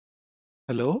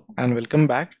Hello and welcome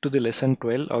back to the lesson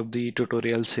 12 of the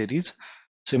tutorial series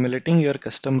Simulating Your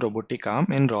Custom Robotic Arm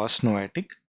in ROS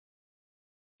Noetic.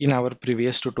 In our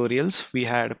previous tutorials, we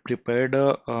had prepared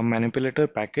a manipulator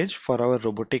package for our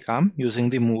robotic arm using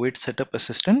the Move It Setup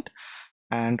Assistant,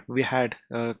 and we had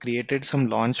created some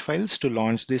launch files to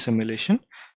launch the simulation,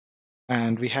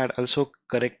 and we had also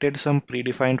corrected some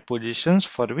predefined positions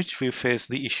for which we faced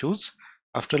the issues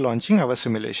after launching our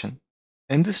simulation.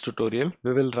 In this tutorial,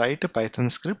 we will write a Python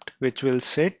script which will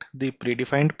set the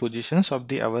predefined positions of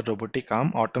our robotic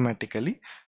arm automatically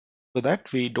so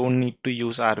that we don't need to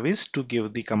use RVs to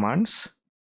give the commands.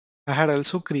 I had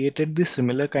also created the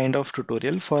similar kind of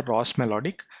tutorial for ROS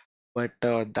Melodic, but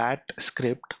that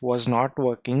script was not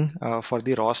working for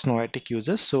the ROS Noetic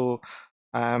users, so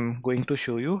I'm going to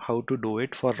show you how to do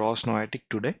it for ROS Noetic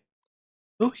today.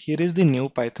 So here is the new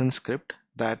Python script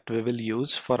that we will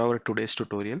use for our today's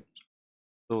tutorial.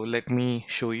 So let me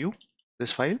show you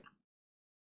this file.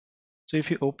 So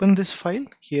if you open this file,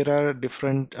 here are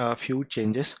different few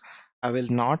changes. I will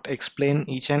not explain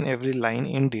each and every line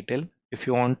in detail. If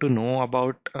you want to know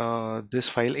about this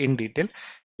file in detail,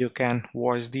 you can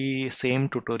watch the same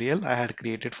tutorial I had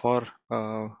created for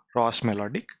ROS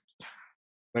Melodic.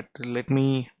 But let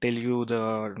me tell you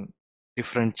the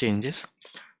different changes.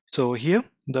 So here,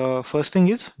 the first thing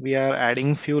is we are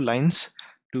adding few lines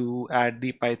to add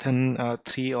the Python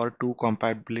 3 or 2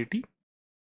 compatibility.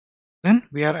 Then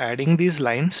we are adding these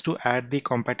lines to add the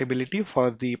compatibility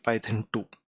for the Python 2.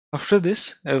 After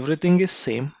this, everything is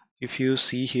same. If you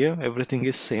see here, everything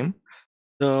is same.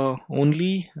 The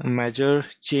only major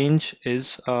change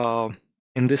is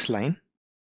in this line.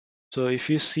 So if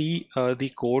you see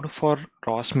the code for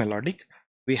ROS Melodic,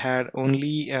 we had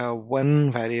only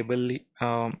one variable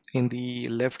in the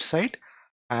left side,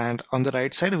 and on the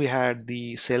right side we had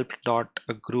the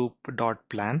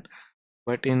self.group.plan.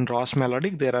 But in ROS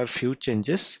Melodic there are few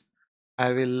changes.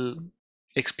 I will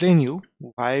explain you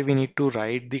why we need to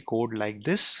write the code like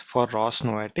this for ROS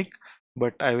Noetic,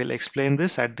 but I will explain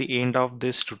this at the end of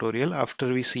this tutorial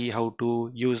after we see how to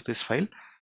use this file.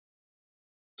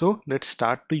 So let's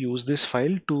start to use this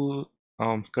file to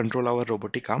control our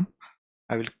robotic arm.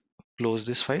 I will close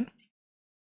this file.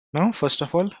 Now, first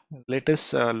of all, let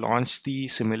us launch the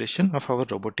simulation of our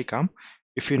robotic arm.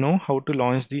 If you know how to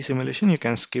launch the simulation, you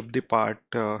can skip the part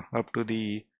up to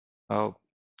the uh,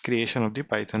 creation of the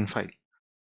Python file.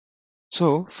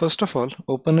 So first of all,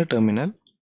 open a terminal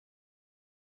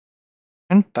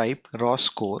and type ROS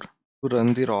core to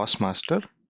run the ROS master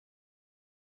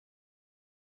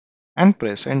and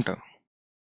press enter.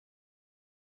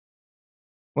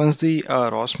 Once the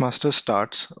ROS master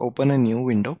starts, open a new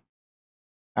window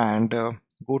and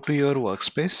go to your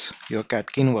workspace, your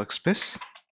Catkin workspace.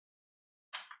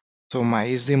 So my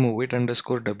is the move it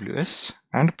underscore ws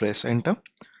and press enter.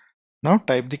 Now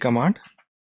type the command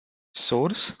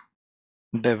source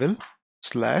devil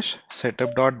slash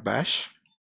setup.bash.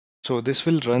 So this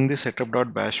will run the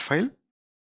setup.bash file.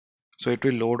 So it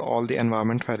will load all the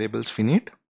environment variables we need.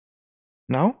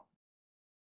 Now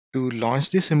to launch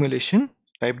the simulation,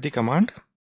 type the command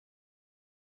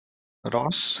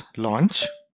ROS launch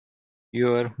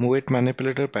your move it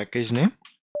manipulator package name.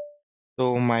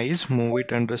 So my is move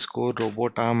it underscore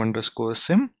robot arm underscore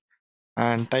sim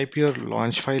and type your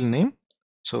launch file name.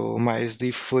 So my is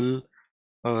the full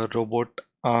robot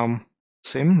arm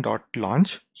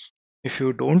sim.launch. If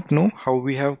you don't know how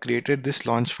we have created this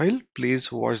launch file, please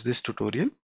watch this tutorial.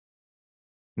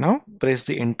 Now press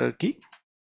the enter key.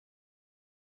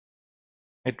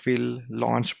 It will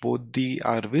launch both the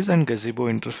RVs and gazebo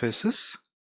interfaces.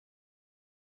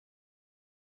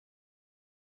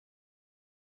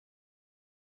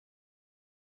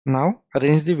 Now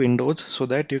arrange the windows so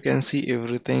that you can see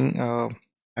everything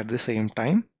at the same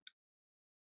time.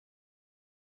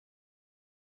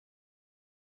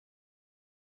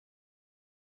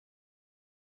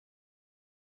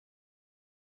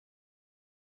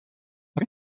 Okay.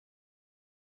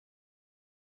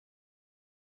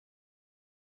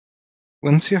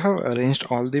 Once you have arranged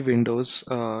all the windows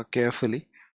carefully,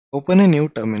 open a new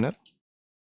terminal.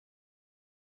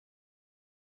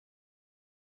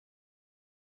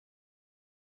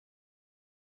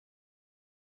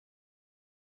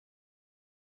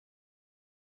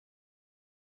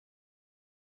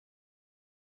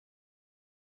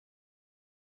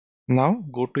 Now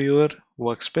go to your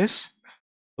workspace.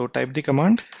 So type the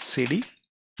command cd,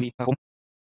 the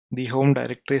home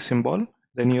directory symbol,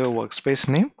 then your workspace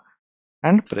name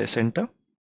and press enter.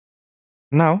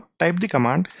 Now type the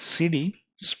command cd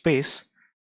space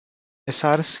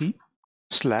src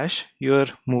slash your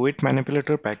move it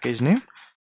manipulator package name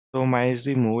So my is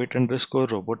the move it underscore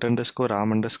robot underscore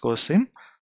arm underscore sim.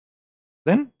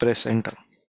 Then press enter.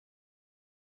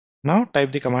 Now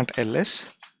type the command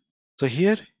ls. So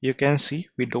here you can see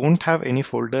we don't have any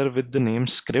folder with the name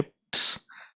scripts.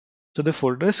 So the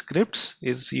folder scripts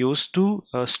is used to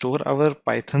store our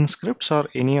Python scripts or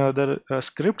any other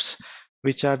scripts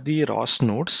which are the ROS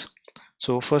nodes.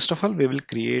 So first of all, we will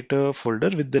create a folder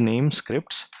with the name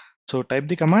scripts. So type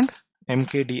the command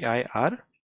mkdir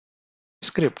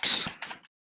scripts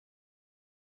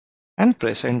and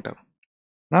press enter.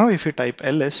 Now if you type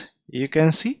ls, you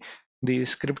can see the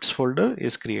scripts folder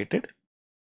is created.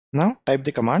 Now type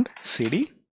the command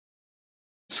cd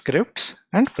scripts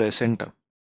and press enter.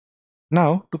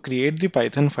 Now to create the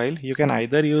Python file, you can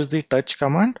either use the touch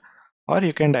command or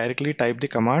you can directly type the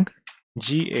command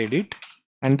gedit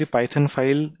and the Python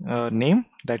file name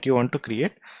that you want to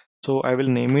create. So I will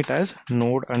name it as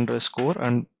node underscore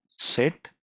and set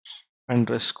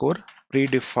underscore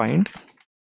predefined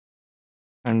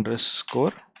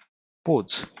underscore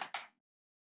pose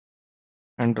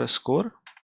underscore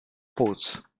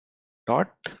pose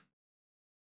dot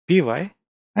py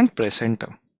and press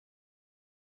enter.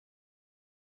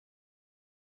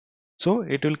 So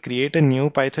it will create a new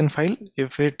Python file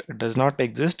if it does not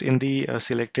exist in the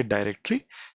selected directory,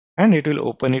 and it will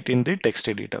open it in the text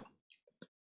editor.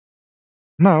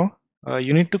 Now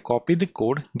you need to copy the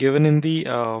code given in the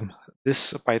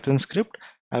this Python script.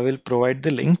 I will provide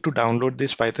the link to download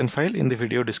this Python file in the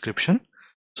video description.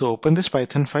 So open this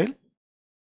Python file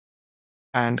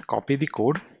and copy the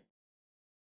code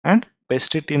and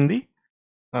paste it in the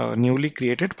newly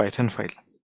created Python file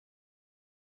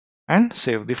and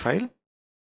save the file.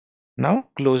 Now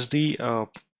close the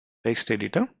text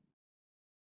editor.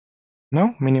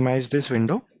 Now minimize this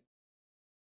window.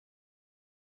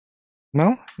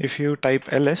 Now if you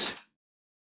type ls,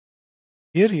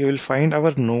 here you will find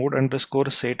our node underscore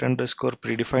set underscore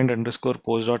predefined underscore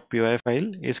pose.py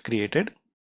file is created.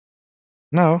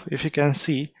 Now if you can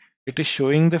see, it is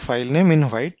showing the file name in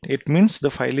white. It means the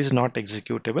file is not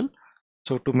executable.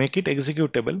 So to make it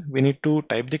executable, we need to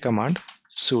type the command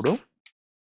sudo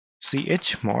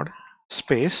chmod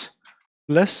space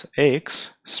plus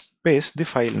x space the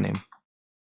file name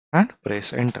and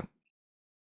press enter.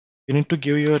 You need to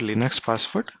give your Linux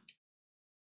password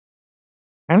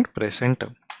and press enter.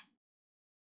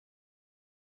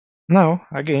 Now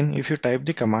again, if you type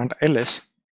the command ls,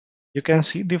 you can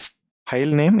see the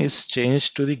file name is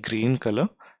changed to the green color,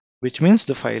 which means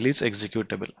the file is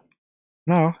executable.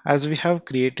 Now, as we have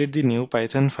created the new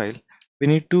Python file, we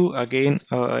need to again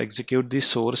execute the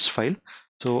source file.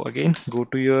 So again, go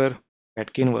to your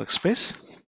Catkin workspace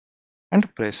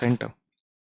and press enter.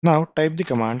 Now type the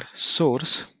command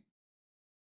source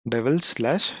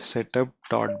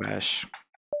devel/setup.bash.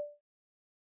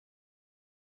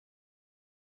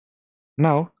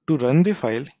 Now to run the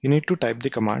file, you need to type the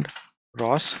command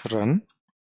ROS run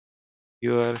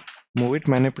your move it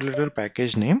manipulator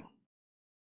package name.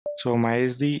 So my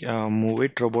is the move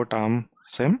it robot arm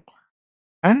sim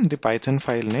and the Python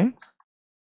file name,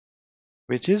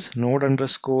 which is node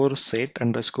underscore set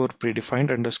underscore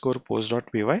predefined underscore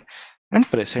pose.py and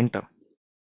press enter.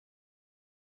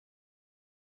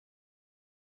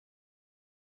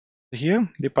 Here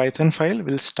the Python file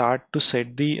will start to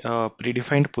set the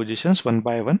predefined positions one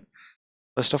by one.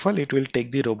 First of all, it will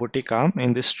take the robotic arm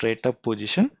in the straight up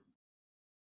position.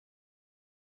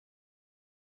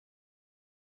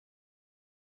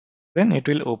 Then it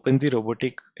will open the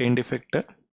robotic end effector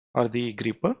or the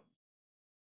gripper.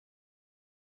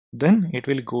 Then it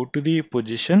will go to the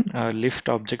position lift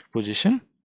object position.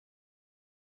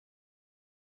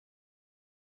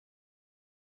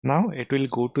 Now it will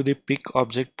go to the pick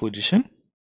object position.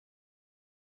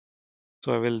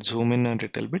 So I will zoom in a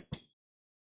little bit.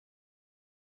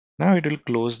 Now it will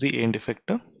close the end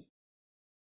effector.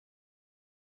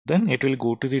 Then it will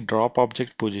go to the drop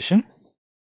object position.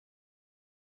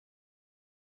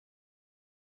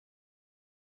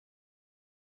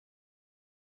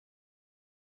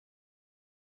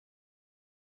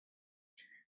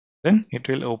 Then it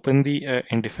will open the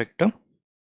end effector.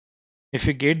 If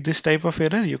you get this type of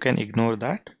error, you can ignore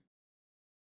that.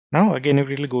 Now again it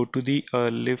will go to the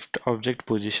lift object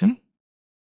position.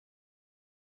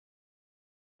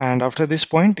 And after this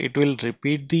point, it will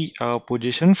repeat the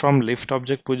position from lift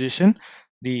object position,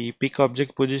 the pick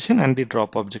object position and the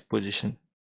drop object position.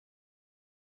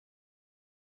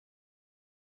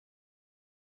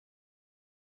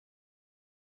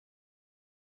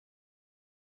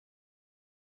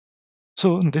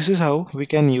 So this is how we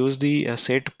can use the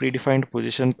set predefined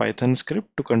position Python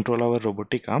script to control our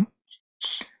robotic arm.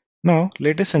 Now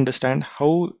let us understand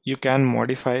how you can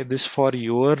modify this for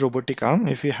your robotic arm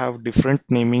if you have different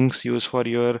namings used for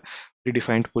your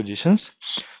predefined positions.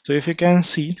 So if you can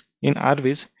see in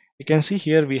RViz, you can see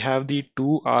here we have the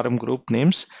two arm group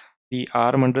names, the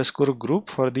arm underscore group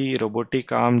for the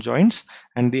robotic arm joints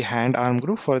and the hand arm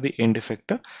group for the end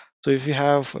effector. So if you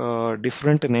have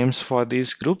different names for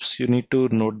these groups, you need to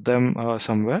note them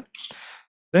somewhere.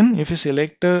 Then if you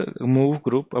select a move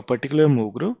group, a particular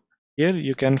move group, here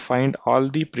you can find all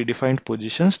the predefined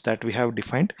positions that we have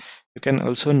defined. You can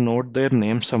also note their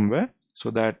name somewhere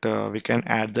so that we can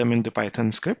add them in the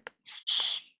Python script.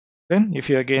 Then if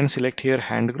you again select here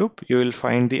hand group, you will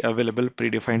find the available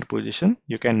predefined position.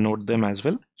 You can note them as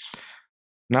well.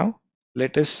 Now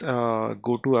let us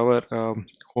go to our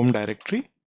home directory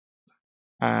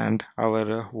and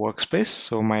our workspace.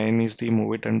 So mine is the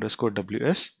move it underscore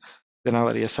ws, then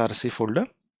our src folder,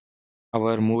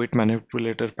 our move it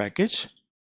manipulator package.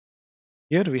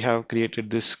 Here we have created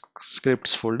this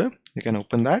scripts folder. You can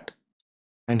open that,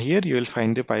 and here you will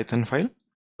find the Python file.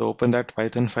 So open that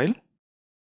Python file.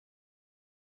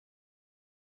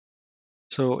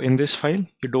 So in this file,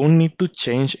 you don't need to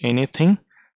change anything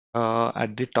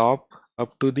at the top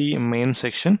up to the main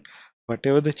section.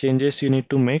 Whatever the changes you need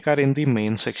to make are in the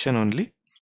main section only.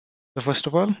 So first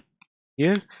of all,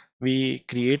 here we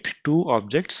create two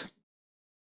objects.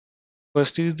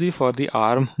 First is the for the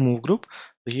arm move group.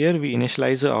 Here we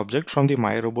initialize the object from the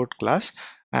myRobot class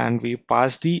and we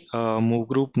pass the move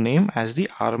group name as the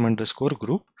arm underscore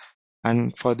group.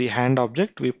 And for the hand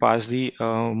object, we pass the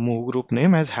move group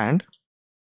name as hand.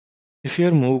 If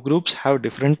your move groups have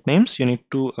different names, you need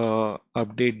to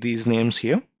update these names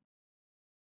here.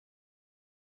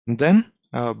 Then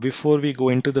before we go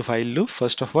into the while loop,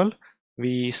 first of all,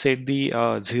 we set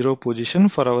the 0 position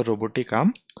for our robotic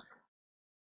arm.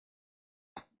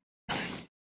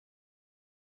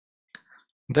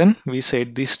 Then we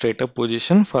set the stator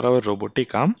position for our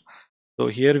robotic arm. So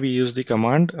here we use the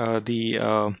command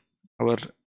our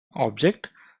object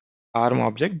arm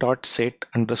object dot set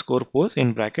underscore pose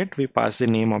in bracket we pass the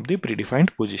name of the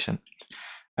predefined position,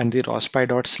 and the rospy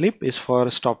dot sleep is for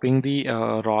stopping the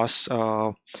ROS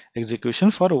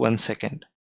execution for 1 second.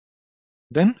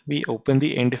 Then we open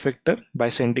the end effector by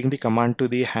sending the command to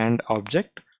the hand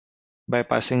object by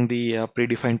passing the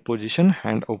predefined position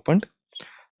hand opened.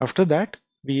 After that,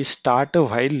 we start a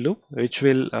while loop which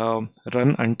will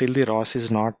run until the ROS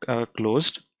is not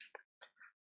closed.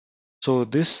 So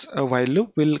this while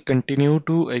loop will continue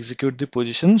to execute the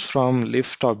positions from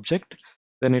lift object,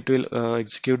 then it will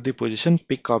execute the position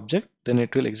pick object, then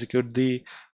it will execute the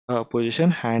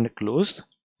position hand closed,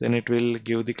 then it will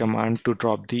give the command to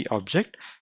drop the object,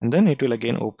 and then it will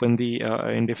again open the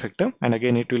end effector, and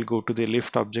again it will go to the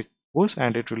lift object pose,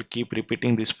 and it will keep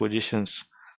repeating these positions.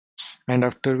 And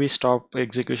after we stop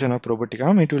execution of robotic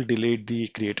arm, it will delete the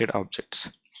created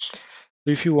objects.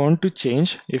 If you want to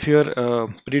change, if your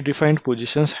predefined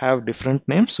positions have different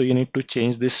names, so you need to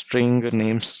change the string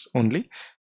names only.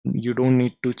 You don't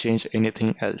need to change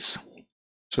anything else.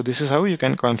 So this is how you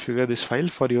can configure this file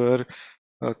for your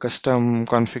custom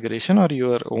configuration or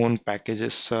your own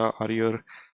packages or your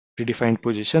predefined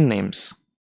position names.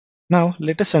 Now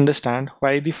let us understand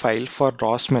why the file for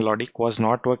ROS Melodic was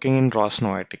not working in ROS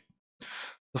Noetic.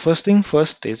 The first thing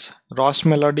first is ROS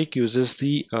Melodic uses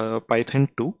the Python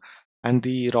 2 and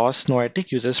the ROS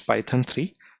Noetic uses Python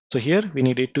 3. So here we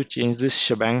needed to change this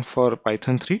shebang for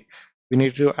Python 3. We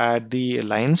need to add the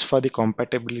lines for the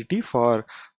compatibility for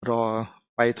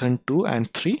Python 2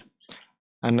 and 3.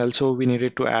 And also we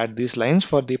needed to add these lines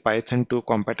for the Python 2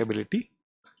 compatibility.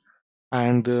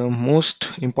 And the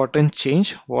most important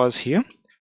change was here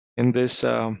in this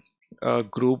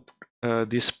group,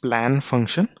 this plan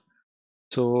function.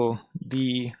 So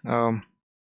the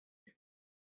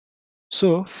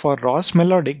so for ROS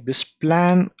melodic, this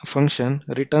plan function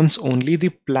returns only the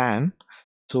plan.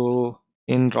 So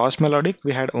in ROS melodic,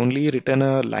 we had only written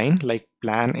a line like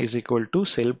plan is equal to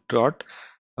self dot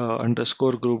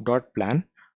underscore group dot plan.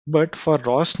 But for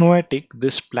ROS noetic,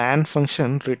 this plan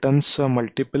function returns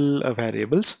multiple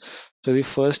variables. So the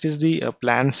first is the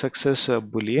plan success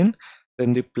boolean,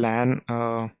 then the plan,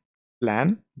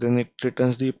 then it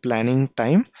returns the planning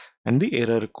time and the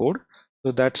error code.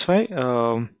 So that's why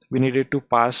we needed to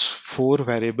pass four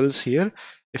variables here.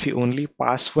 If you only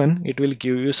pass one, it will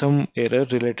give you some error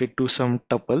related to some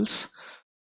tuples.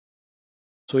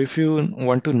 So if you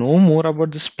want to know more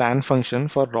about this plan function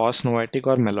for ROS Noetic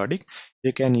or Melodic,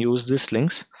 you can use these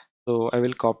links. So I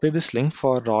will copy this link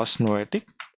for ROS Noetic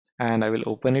and I will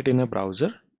open it in a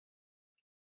browser.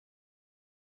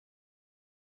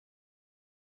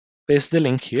 Paste the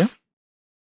link here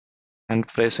and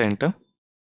press enter.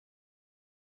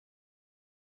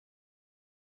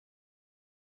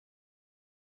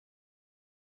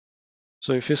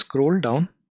 So if you scroll down,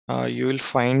 you will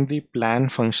find the plan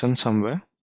function somewhere.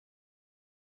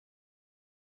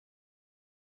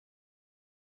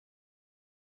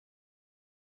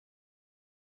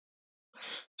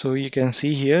 So you can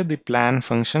see here the plan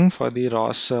function for the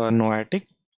ROS Noetic.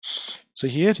 So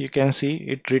here you can see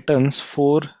it returns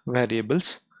 4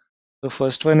 variables. The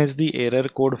first one is the error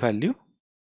code value.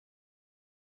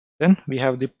 Then we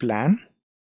have the plan.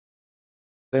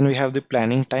 Then we have the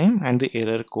planning time and the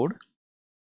error code.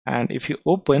 And if you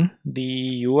open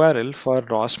the URL for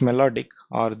ROS Melodic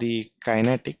or the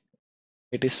Kinetic,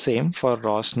 it is same for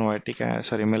ROS Noetic,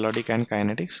 Melodic and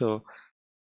Kinetic. So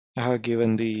I have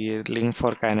given the link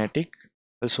for Kinetic.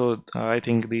 Also, I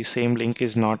think the same link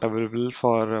is not available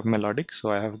for Melodic.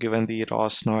 So I have given the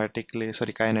ROS Noetic,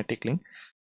 Kinetic link.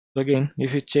 So again,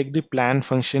 if you check the plan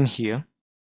function here,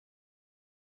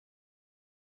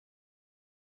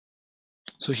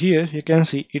 so here you can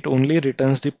see it only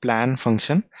returns the plan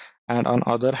function, and on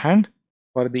other hand,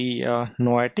 for the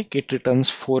Noetic, it returns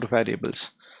 4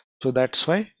 variables. So that's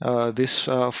why this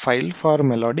file for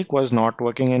Melodic was not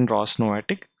working in ROS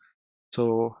Noetic.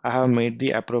 So I have made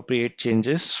the appropriate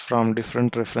changes from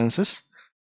different references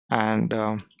and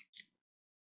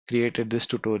created this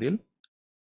tutorial.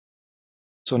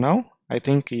 So now I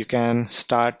think you can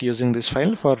start using this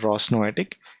file for ROS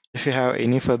Noetic. If you have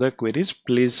any further queries,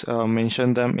 please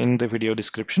mention them in the video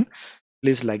description.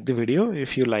 Please like the video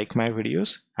if you like my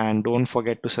videos, and don't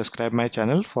forget to subscribe my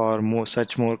channel for more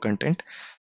content,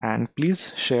 and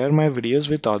please share my videos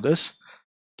with others.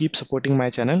 Keep supporting my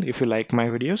channel if you like my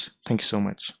videos. Thank you so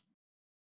much.